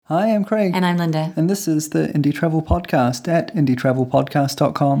Hi, I'm Craig. And I'm Linda. And this is the Indie Travel Podcast at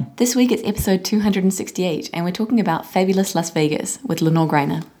indietravelpodcast.com. This week it's episode 268, and we're talking about fabulous Las Vegas with Lenore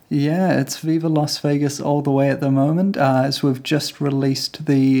Greiner. Yeah, it's Viva Las Vegas all the way at the moment, as we've just released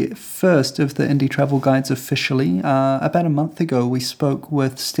the first of the Indie Travel Guides officially. About a month ago, we spoke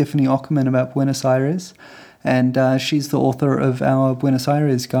with Stephanie Ockerman about Buenos Aires, and she's the author of our Buenos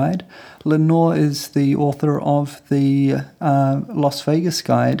Aires guide. Lenore is the author of the Las Vegas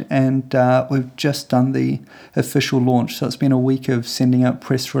guide, and we've just done the official launch. So it's been a week of sending out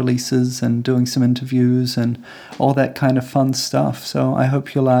press releases and doing some interviews and all that kind of fun stuff. So I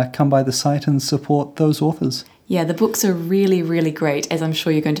hope you'll come by the site and support those authors. Yeah, the books are really, really great, as I'm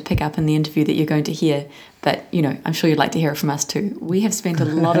sure you're going to pick up in the interview that you're going to hear. But, I'm sure you'd like to hear it from us too. We have spent a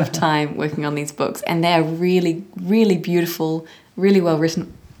lot of time working on these books, and they are really, really beautiful, really well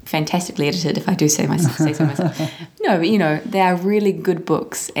written, fantastically edited, if I do say so myself. No, but, they are really good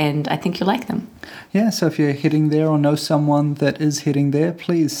books, and I think you'll like them. Yeah, so if you're heading there or know someone that is heading there,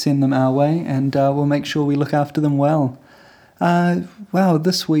 please send them our way, and we'll make sure we look after them well. Wow,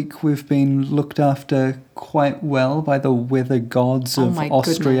 this week we've been looked after quite well by the weather gods of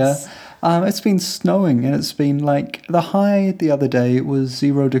Austria. Goodness. It's been snowing, and it's been like the high the other day was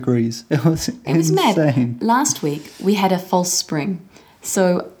 0 degrees. It was insane. Mad. Last week we had a false spring,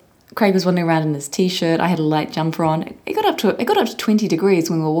 so Craig was wandering around in his t-shirt. I had a light jumper on. It got up to 20 degrees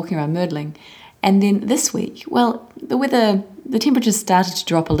when we were walking around Mödling, and then this week, the temperatures started to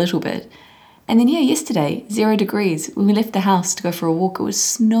drop a little bit. And then, yesterday, 0 degrees. When we left the house to go for a walk, it was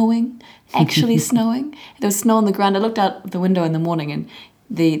snowing, actually snowing. There was snow on the ground. I looked out the window in the morning and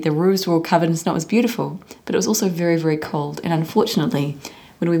the roofs were all covered in snow. It was beautiful, but it was also very, very cold. And unfortunately,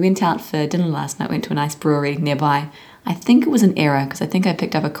 when we went out for dinner last night, went to a nice brewery nearby, I think it was an error because I think I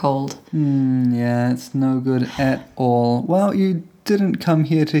picked up a cold. Yeah, it's no good at all. Well, you didn't come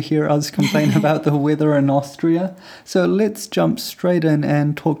here to hear us complain about the weather in Austria. So let's jump straight in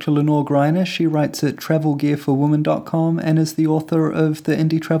and talk to Lenore Greiner. She writes at travelgearforwomen.com and is the author of the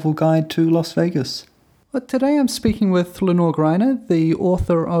Indie Travel Guide to Las Vegas. But today I'm speaking with Lenore Greiner, the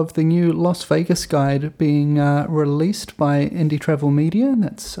author of the new Las Vegas guide being released by Indie Travel Media,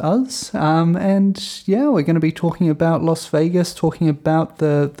 that's us. We're going to be talking about Las Vegas, talking about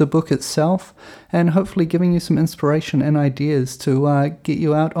the book itself, and hopefully giving you some inspiration and ideas to get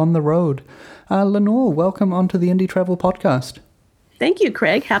you out on the road. Lenore, welcome onto the Indie Travel Podcast. Thank you,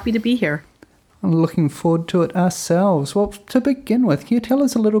 Craig. Happy to be here. I'm looking forward to it ourselves. Well, to begin with, can you tell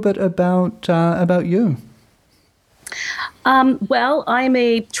us a little bit about you? Well, I'm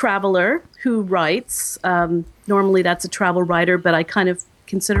a traveler who writes. Normally that's a travel writer, but I kind of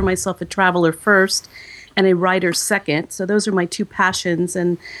consider myself a traveler first and a writer second. So those are my two passions,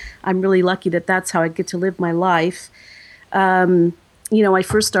 and I'm really lucky that that's how I get to live my life. I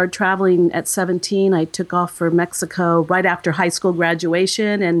first started traveling at 17. I took off for Mexico right after high school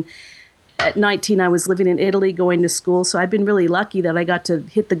graduation, and at 19, I was living in Italy, going to school. So I've been really lucky that I got to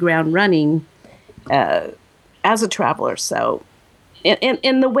hit the ground running as a traveler. So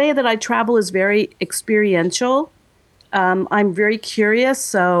in the way that I travel is very experiential. I'm very curious.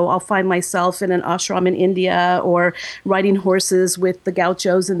 So I'll find myself in an ashram in India or riding horses with the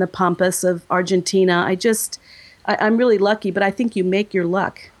gauchos in the pampas of Argentina. I'm really lucky, but I think you make your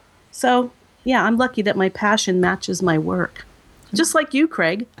luck. So, yeah, I'm lucky that my passion matches my work. Just like you,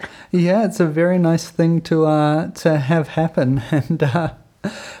 Craig. Yeah, it's a very nice thing to have happen, and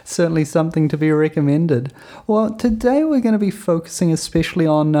certainly something to be recommended. Well, today we're going to be focusing especially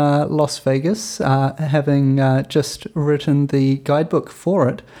on Las Vegas, having just written the guidebook for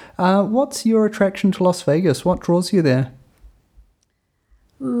it. What's your attraction to Las Vegas? What draws you there?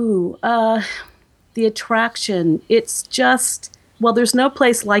 The attraction, it's just, there's no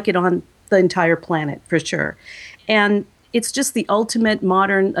place like it on the entire planet, for sure. And it's just the ultimate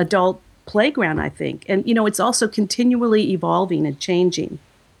modern adult playground, I think. And, it's also continually evolving and changing.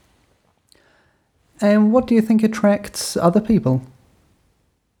 And what do you think attracts other people?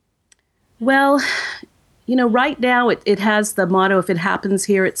 Well, right now it has the motto, if it happens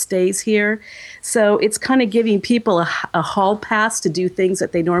here, it stays here. So it's kind of giving people a hall pass to do things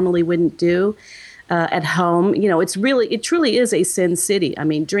that they normally wouldn't do at home. It truly is a sin city. I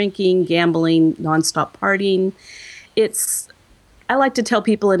mean, drinking, gambling, nonstop partying. I like to tell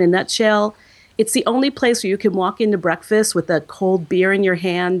people in a nutshell, it's the only place where you can walk into breakfast with a cold beer in your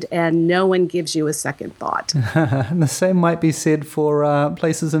hand and no one gives you a second thought. And the same might be said for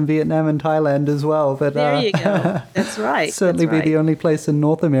places in Vietnam and Thailand as well. But there you go. That's right. Certainly That's right. Be the only place in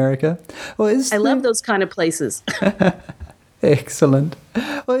North America. Well, I love those kind of places. Excellent.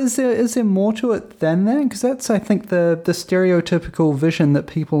 Well, is there more to it than that? Because that's, I think, the stereotypical vision that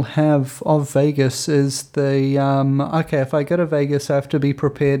people have of Vegas is the okay, if I go to Vegas, I have to be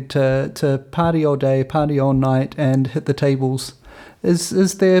prepared to party all day, party all night, and hit the tables.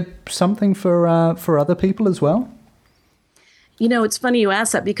 Is there something for other people as well? You know, it's funny you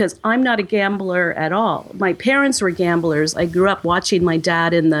ask that because I'm not a gambler at all. My parents were gamblers. I grew up watching my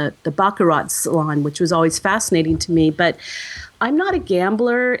dad in the Baccarat salon, which was always fascinating to me. But I'm not a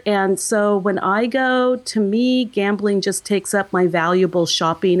gambler. And so when I go, to me, gambling just takes up my valuable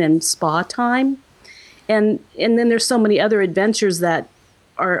shopping and spa time. And then there's so many other adventures that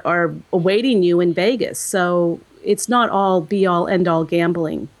are awaiting you in Vegas. So it's not all be all end all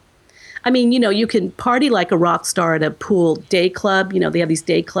gambling. I mean, you know, you can party like a rock star at a pool day club. You know, they have these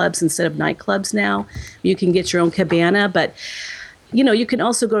day clubs instead of nightclubs now. You can get your own cabana, but, you know, you can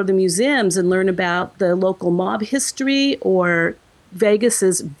also go to the museums and learn about the local mob history or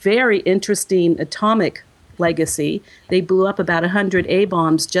Vegas's very interesting atomic legacy. They blew up about 100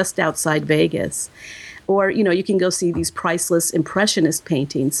 A-bombs just outside Vegas. Or, you know, you can go see these priceless impressionist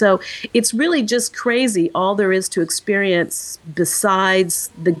paintings. So it's really just crazy all there is to experience besides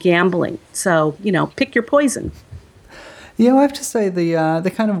the gambling. So, you know, pick your poison. Yeah, I have to say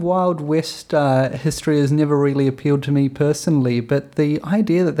the kind of Wild West history has never really appealed to me personally, but the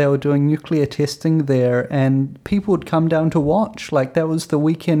idea that they were doing nuclear testing there and people would come down to watch, like that was the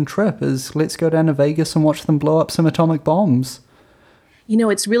weekend trip, is let's go down to Vegas and watch them blow up some atomic bombs. You know,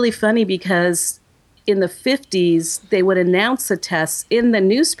 it's really funny because in the 50s, they would announce the tests in the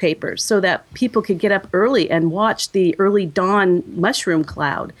newspapers so that people could get up early and watch the early dawn mushroom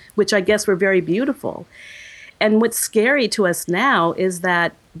cloud, which I guess were very beautiful. And what's scary to us now is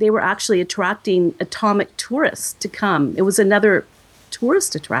that they were actually attracting atomic tourists to come. It was another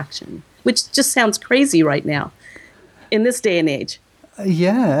tourist attraction, which just sounds crazy right now in this day and age.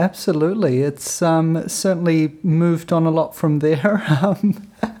 Yeah, absolutely. It's certainly moved on a lot from there.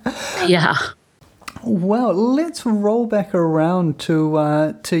 Yeah. Well, let's roll back around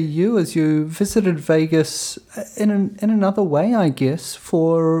to you as you visited Vegas in another way, I guess,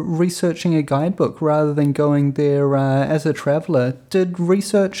 for researching a guidebook rather than going there as a traveler. Did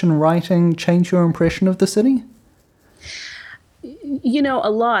research and writing change your impression of the city? You know, a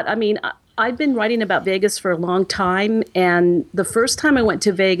lot. I mean, I've been writing about Vegas for a long time, and the first time I went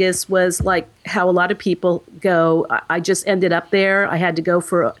to Vegas was like how a lot of people go. I just ended up there. I had to go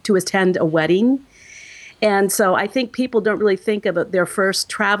to attend a wedding. And so I think people don't really think about their first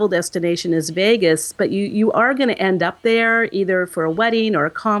travel destination as Vegas, but you are going to end up there either for a wedding or a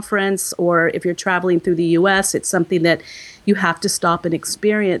conference, or if you're traveling through the U.S., it's something that you have to stop and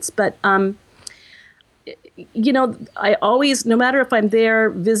experience. But, you know, I always, no matter if I'm there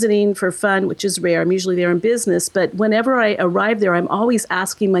visiting for fun, which is rare, I'm usually there in business, but whenever I arrive there, I'm always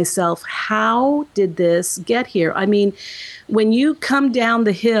asking myself, how did this get here? I mean, when you come down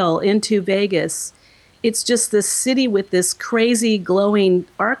the hill into Vegas, it's just this city with this crazy glowing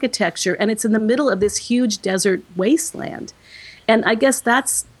architecture, and it's in the middle of this huge desert wasteland. And I guess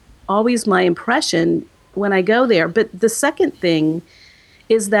that's always my impression when I go there. But the second thing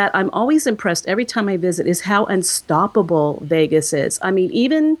is that I'm always impressed every time I visit is how unstoppable Vegas is. I mean,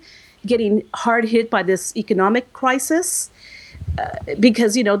 even getting hard hit by this economic crisis,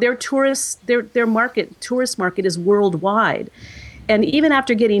 because, you know, their tourist market is worldwide. And even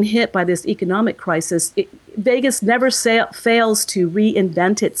after getting hit by this economic crisis, Vegas never fails to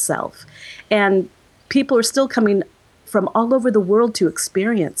reinvent itself. And people are still coming from all over the world to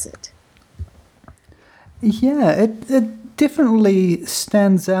experience it. Yeah, it definitely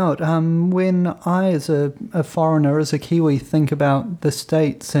stands out. When I, as a foreigner, as a Kiwi, think about the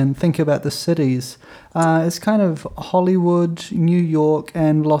States and think about the cities, it's kind of Hollywood, New York,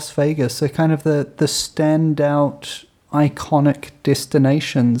 and Las Vegas are kind of the standout iconic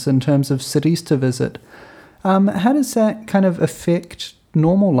destinations in terms of cities to visit. How does that kind of affect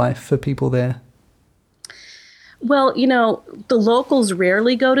normal life for people there? Well, you know, the locals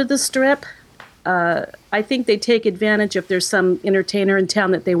rarely go to the Strip. I think they take advantage if there's some entertainer in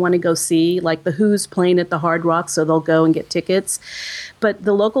town that they want to go see, like the Who's playing at the Hard Rock, so they'll go and get tickets. But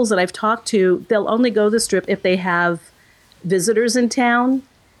the locals that I've talked to, they'll only go to the Strip if they have visitors in town.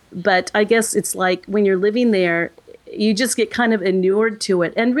 But I guess it's like when you're living there, you just get kind of inured to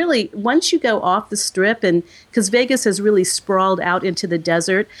it. And really, once you go off the Strip, and because Vegas has really sprawled out into the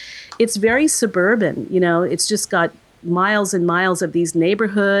desert, it's very suburban. You know, it's just got miles and miles of these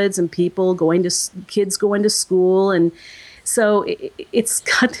neighborhoods and people kids going to school. And so it's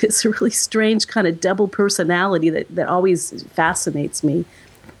got this really strange kind of double personality that always fascinates me.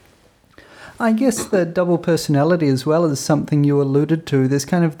 I guess the double personality as well is something you alluded to. There's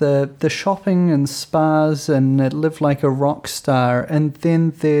kind of the shopping and spas and live like a rock star. And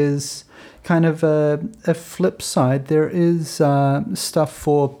then there's kind of a flip side. There is stuff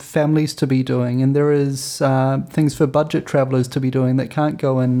for families to be doing, and there is things for budget travelers to be doing that can't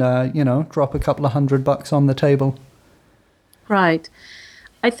go and, drop a couple of $100 on the table. Right.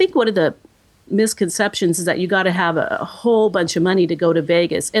 I think one of the misconceptions is that you got to have a whole bunch of money to go to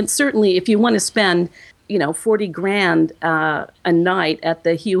Vegas. And certainly if you want to spend, 40 grand a night at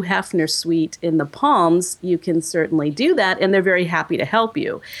the Hugh Hefner suite in the Palms, you can certainly do that. And they're very happy to help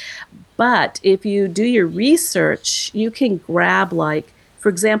you. But if you do your research, you can grab, like, for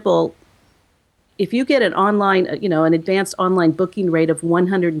example, if you get an online, an advanced online booking rate of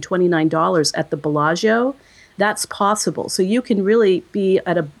 $129 at the Bellagio, that's possible. So you can really be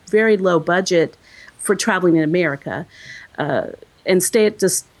at a very low budget for traveling in America and stay at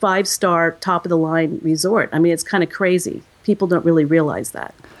this 5-star, top-of-the-line resort. I mean, it's kind of crazy. People don't really realize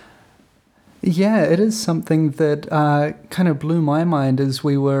that. Yeah, it is something that kind of blew my mind as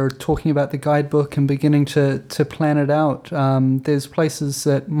we were talking about the guidebook and beginning to plan it out. There's places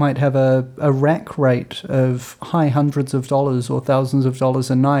that might have a rack rate of high hundreds of dollars or thousands of dollars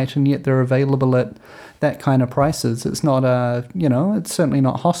a night, and yet they're available at that kind of prices. It's not it's certainly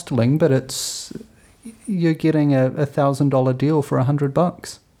not hosteling, but you're getting a $1,000 deal for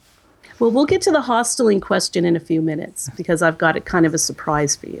 $100. Well, we'll get to the hosteling question in a few minutes because I've got kind of a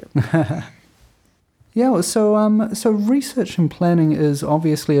surprise for you. Yeah, well, so research and planning is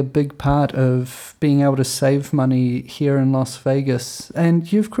obviously a big part of being able to save money here in Las Vegas.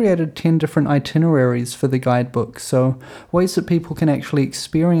 And you've created 10 different itineraries for the guidebook, so ways that people can actually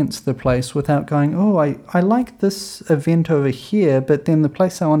experience the place without going, oh, I like this event over here, but then the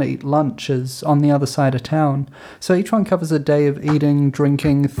place I want to eat lunch is on the other side of town. So each one covers a day of eating,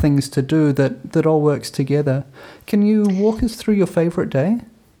 drinking, things to do that all works together. Can you walk us through your favorite day?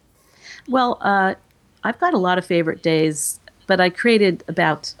 Well, I've got a lot of favorite days, but I created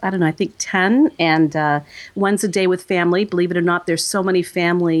about, I think 10, and one's a day with family. Believe it or not, there's so many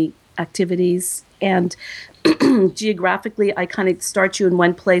family activities, and geographically, I kind of start you in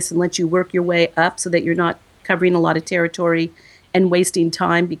one place and let you work your way up so that you're not covering a lot of territory and wasting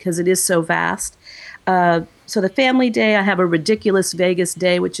time because it is so vast. So the family day, I have a ridiculous Vegas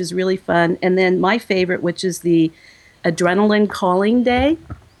day, which is really fun, and then my favorite, which is the adrenaline calling day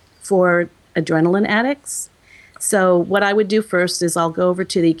for adrenaline addicts. So what I would do first is I'll go over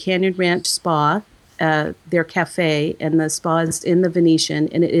to the Canyon Ranch Spa, their cafe, and the spa is in the Venetian,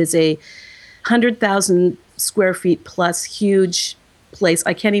 and it is a 100,000 square feet plus huge place.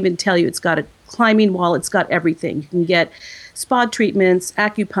 I can't even tell you. It's got a climbing wall. It's got everything. You can get spa treatments,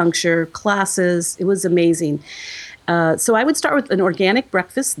 acupuncture, classes. It was amazing. So I would start with an organic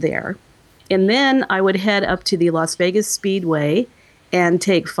breakfast there, and then I would head up to the Las Vegas Speedway and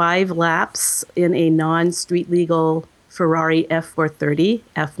take 5 laps in a non-street legal Ferrari F430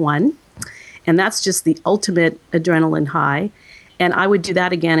 F1. And that's just the ultimate adrenaline high. And I would do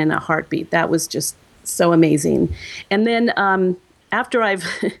that again in a heartbeat. That was just so amazing. And then after I've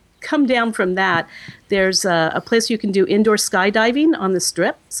come down from that, there's a place you can do indoor skydiving on the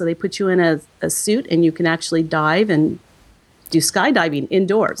Strip. So they put you in a suit and you can actually dive and do skydiving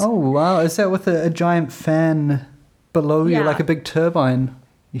indoors. Oh, wow. Is that with a giant fan below you, like a big turbine?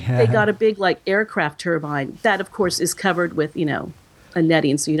 Yeah. They got a big, aircraft turbine. That, of course, is covered with, a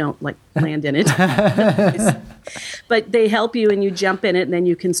netting so you don't, land in it. But they help you and you jump in it and then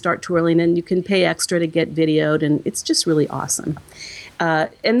you can start twirling and you can pay extra to get videoed, and it's just really awesome.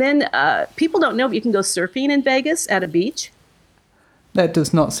 And then people don't know, but you can go surfing in Vegas at a beach. That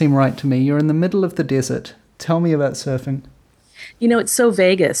does not seem right to me. You're in the middle of the desert. Tell me about surfing. It's so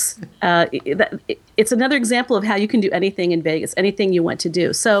Vegas. It's another example of how you can do anything in Vegas, anything you want to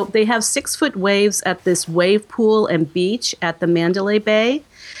do. So they have 6-foot waves at this wave pool and beach at the Mandalay Bay,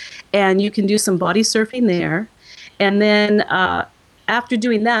 and you can do some body surfing there. And then after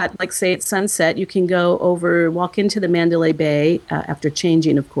doing that, say at sunset, you can walk into the Mandalay Bay after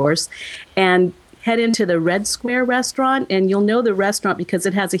changing, of course, and head into the Red Square restaurant. And you'll know the restaurant because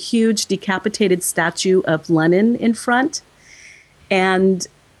it has a huge decapitated statue of Lenin in front. And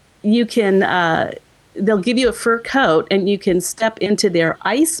you can, they'll give you a fur coat and you can step into their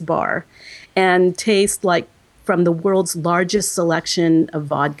ice bar and taste from the world's largest selection of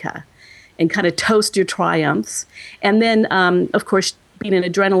vodka and kind of toast your triumphs. And then, of course, being an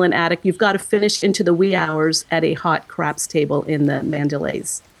adrenaline addict, you've got to finish into the wee hours at a hot craps table in the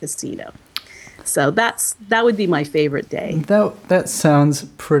Mandalay's casino. So that would be my favorite day. That sounds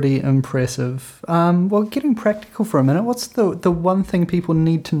pretty impressive. Well, getting practical for a minute, what's the one thing people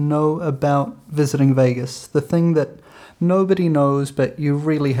need to know about visiting Vegas? The thing that nobody knows, but you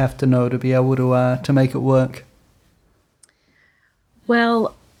really have to know to be able to make it work.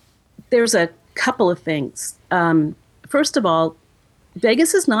 Well, there's a couple of things. First of all,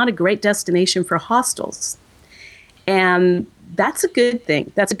 Vegas is not a great destination for hostels. And that's a good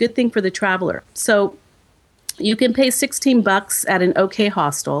thing. That's a good thing for the traveler. So you can pay $16 at an okay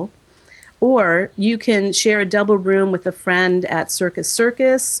hostel, or you can share a double room with a friend at Circus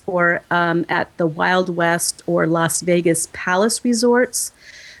Circus or at the Wild West or Las Vegas Palace resorts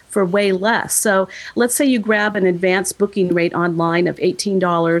for way less. So let's say you grab an advanced booking rate online of $18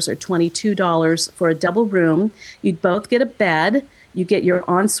 or $22 for a double room. You'd both get a bed, you get your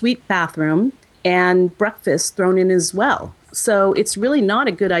ensuite bathroom, and breakfast thrown in as well. So it's really not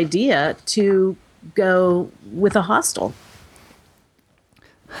a good idea to go with a hostel.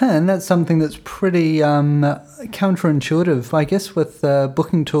 And that's something that's pretty counterintuitive. I guess with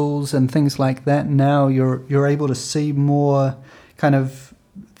booking tools and things like that now, you're able to see more kind of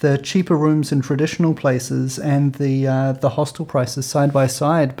the cheaper rooms in traditional places and the hostel prices side by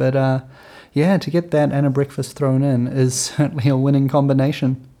side. But yeah, to get that and a breakfast thrown in is certainly a winning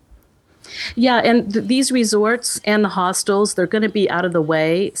combination. Yeah, and these resorts and the hostels, they're going to be out of the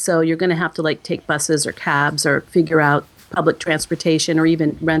way. So you're going to have to take buses or cabs or figure out public transportation or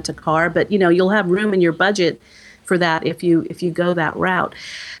even rent a car. But, you'll have room in your budget for that if you go that route.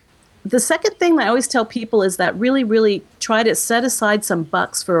 The second thing I always tell people is that really, really try to set aside some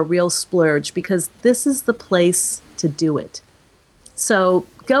bucks for a real splurge, because this is the place to do it. So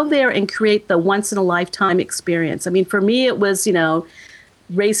go there and create the once-in-a-lifetime experience. I mean, for me, it was,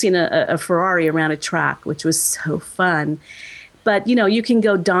 racing a Ferrari around a track, which was so fun. But, you can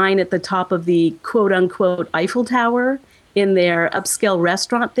go dine at the top of the quote-unquote Eiffel Tower in their upscale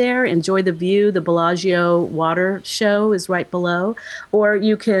restaurant there, enjoy the view. The Bellagio water show is right below. Or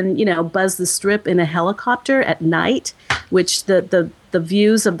you can, buzz the strip in a helicopter at night, which the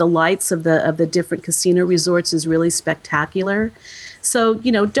views of the lights of the different casino resorts is really spectacular. So,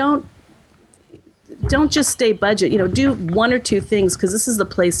 don't just stay budget. Do one or two things, because this is the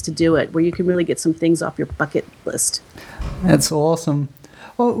place to do it, where you can really get some things off your bucket list. That's awesome.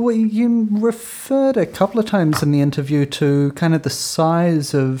 Well, you referred a couple of times in the interview to kind of the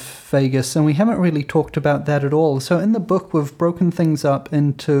size of Vegas, and we haven't really talked about that at all. So in the book, we've broken things up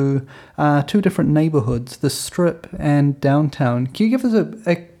into two different neighborhoods, the Strip and downtown. Can you give us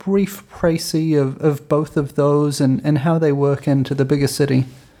a brief précis of both of those and how they work into the bigger city?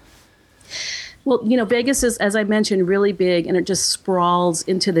 Well, Vegas is, as I mentioned, really big, and it just sprawls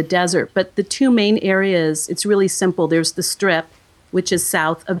into the desert. But the two main areas, it's really simple. There's the Strip, which is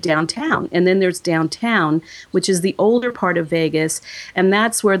south of downtown. And then there's downtown, which is the older part of Vegas. And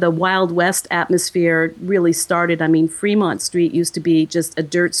that's where the Wild West atmosphere really started. I mean, Fremont Street used to be just a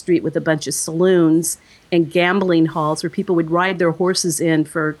dirt street with a bunch of saloons and gambling halls where people would ride their horses in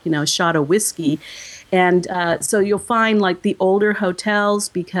for, a shot of whiskey. And so you'll find the older hotels,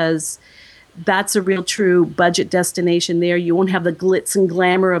 because that's a real true budget destination there. You won't have the glitz and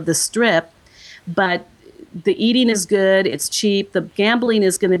glamour of the Strip, but the eating is good. It's cheap. The gambling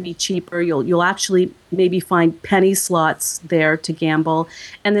is going to be cheaper. You'll actually maybe find penny slots there to gamble,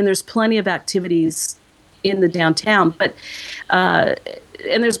 and then there's plenty of activities in the downtown. But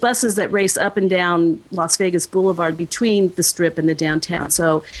and there's buses that race up and down Las Vegas Boulevard between the Strip and the downtown.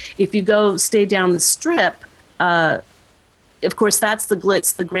 So if you stay down the Strip, of course, that's the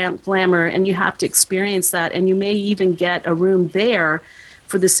glitz, the glamour, and you have to experience that. And you may even get a room there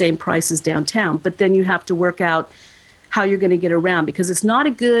for the same price as downtown. But then you have to work out how you're going to get around, because it's not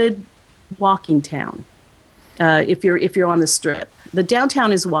a good walking town if you're on the Strip. The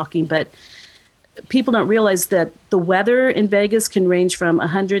downtown is walking, but people don't realize that the weather in Vegas can range from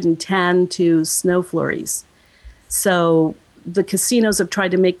 110 to snow flurries. So the casinos have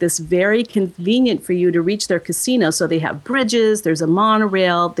tried to make this very convenient for you to reach their casino. So they have bridges, there's a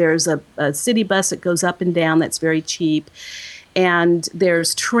monorail, there's a city bus that goes up and down that's very cheap. And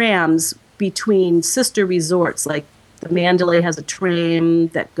there's trams between sister resorts, like the Mandalay has a tram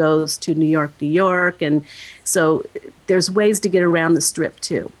that goes to New York. And so there's ways to get around the Strip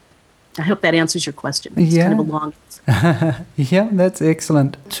too. I hope that answers your question. It's kind of a long answer. Yeah, that's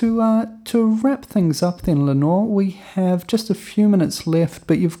excellent. To wrap things up then, Lenore, we have just a few minutes left,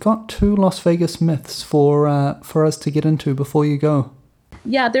 but you've got two Las Vegas myths for us to get into before you go.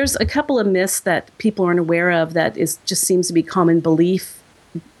 Yeah, there's a couple of myths that people aren't aware of that just seems to be a common belief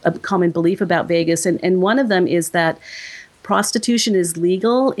about Vegas. And one of them is that prostitution is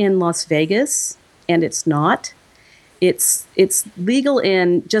legal in Las Vegas, and it's not. It's legal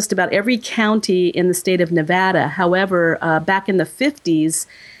in just about every county in the state of Nevada. However, back in the 50s,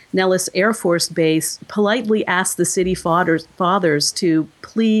 Nellis Air Force Base politely asked the city fathers to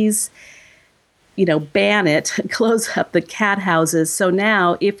please, ban it, close up the cat houses. So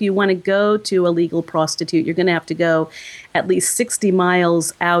now, if you want to go to a legal prostitute, you're going to have to go at least 60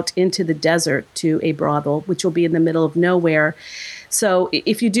 miles out into the desert to a brothel, which will be in the middle of nowhere. So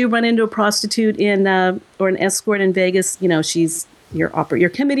if you do run into a prostitute or an escort in Vegas, you're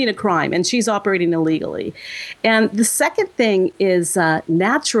committing a crime, and she's operating illegally. And the second thing is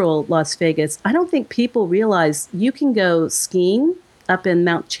natural Las Vegas. I don't think people realize you can go skiing up in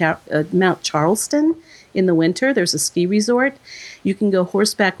Mount Charleston in the winter. There's a ski resort. You can go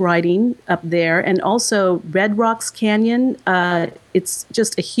horseback riding up there, and also Red Rocks Canyon. It's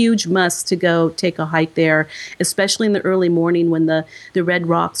just a huge must to go take a hike there, especially in the early morning when the red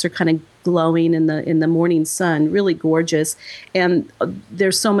rocks are kind of glowing in the morning sun. Really gorgeous. And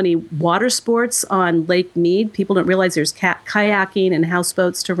there's so many water sports on Lake Mead. People don't realize there's kayaking and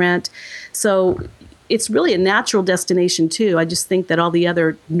houseboats to rent. So it's really a natural destination too. I just think that all the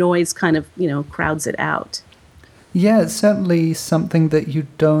other noise kind of, crowds it out. Yeah, it's certainly something that you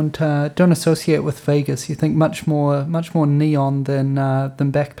don't associate with Vegas. You think much more neon than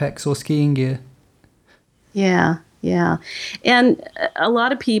backpacks or skiing gear. Yeah. And a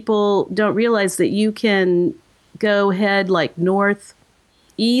lot of people don't realize that you can go head like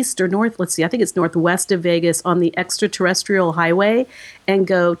northeast or north, I think it's northwest of Vegas on the extraterrestrial highway and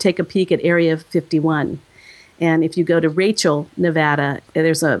go take a peek at Area 51. And if you go to Rachel, Nevada,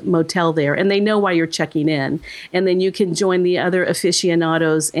 there's a motel there, and they know why you're checking in. And then you can join the other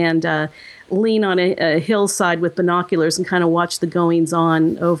aficionados and lean on a hillside with binoculars and kind of watch the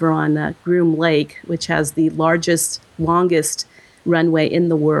goings-on over on Groom Lake, which has the longest runway in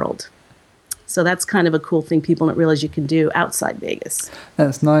the world. So that's kind of a cool thing people don't realize you can do outside Vegas.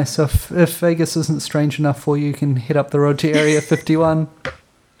 That's nice. So if Vegas isn't strange enough for you, you can head up the road to Area 51.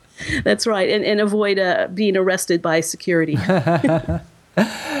 That's right, and avoid being arrested by security.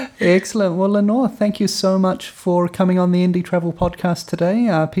 Excellent. Well, Lenore, thank you so much for coming on the Indie Travel Podcast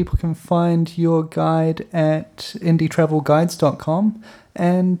today. People can find your guide at indietravelguides.com.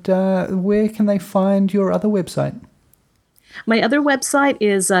 And where can they find your other website? My other website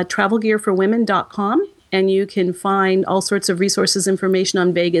is travelgearforwomen.com. And you can find all sorts of resources, information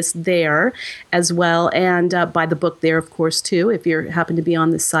on Vegas there as well. And buy the book there, of course, too, if you happen to be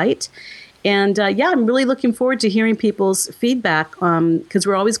on the site. And I'm really looking forward to hearing people's feedback because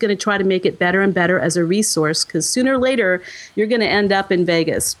we're always going to try to make it better and better as a resource because sooner or later, you're going to end up in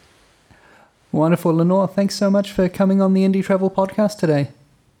Vegas. Wonderful. Lenore, thanks so much for coming on the Indie Travel Podcast today.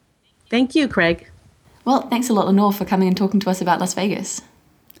 Thank you, Craig. Well, thanks a lot, Lenore, for coming and talking to us about Las Vegas.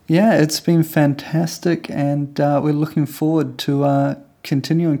 Yeah, it's been fantastic, and we're looking forward to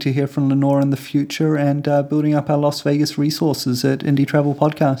continuing to hear from Lenore in the future and building up our Las Vegas resources at Indie Travel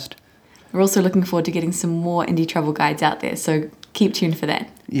Podcast. We're also looking forward to getting some more indie travel guides out there, so keep tuned for that.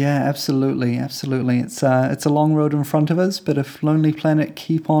 Yeah, absolutely. It's a long road in front of us, but if Lonely Planet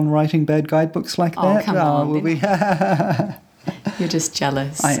keep on writing bad guidebooks like that, come on, we'll be... You're just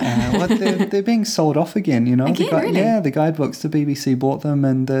jealous. I am. Well, they're being sold off again, Again, really? Yeah, the guidebooks, the BBC bought them,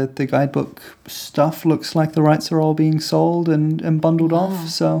 and the guidebook stuff looks like the rights are all being sold and bundled off.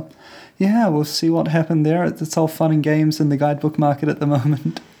 So, yeah, we'll see what happened there. It's all fun and games in the guidebook market at the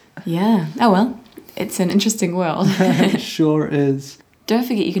moment. Yeah. Oh, well, it's an interesting world. It sure is. Don't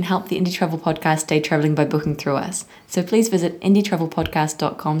forget you can help the Indie Travel Podcast stay traveling by booking through us. So please visit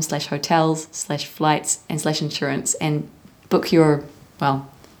indietravelpodcast.com/hotels/flights and /insurance and book your,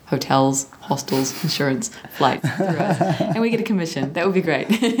 hotels, hostels, insurance, flights through us. And we get a commission. That would be great.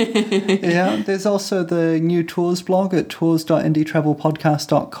 Yeah, there's also the new tours blog at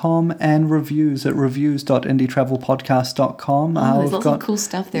tours.indietravelpodcast.com and reviews at reviews.indietravelpodcast.com. There's lots of cool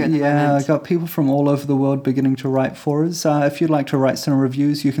stuff there at the moment. Yeah, I've got people from all over the world beginning to write for us. If you'd like to write some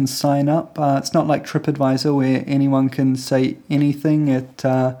reviews, you can sign up. It's not like TripAdvisor where anyone can say anything.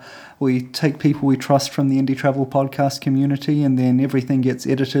 We take people we trust from the Indie Travel Podcast community, and then everything gets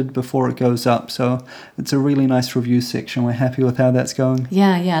edited before it goes up. So it's a really nice review section. We're happy with how that's going.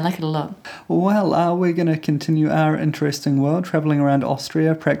 Yeah, I like it a lot. Well, we're going to continue our interesting world, traveling around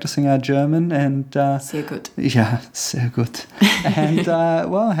Austria, practicing our German, and... Sehr gut. Yeah, sehr gut. And,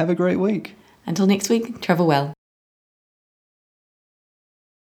 have a great week. Until next week, travel well.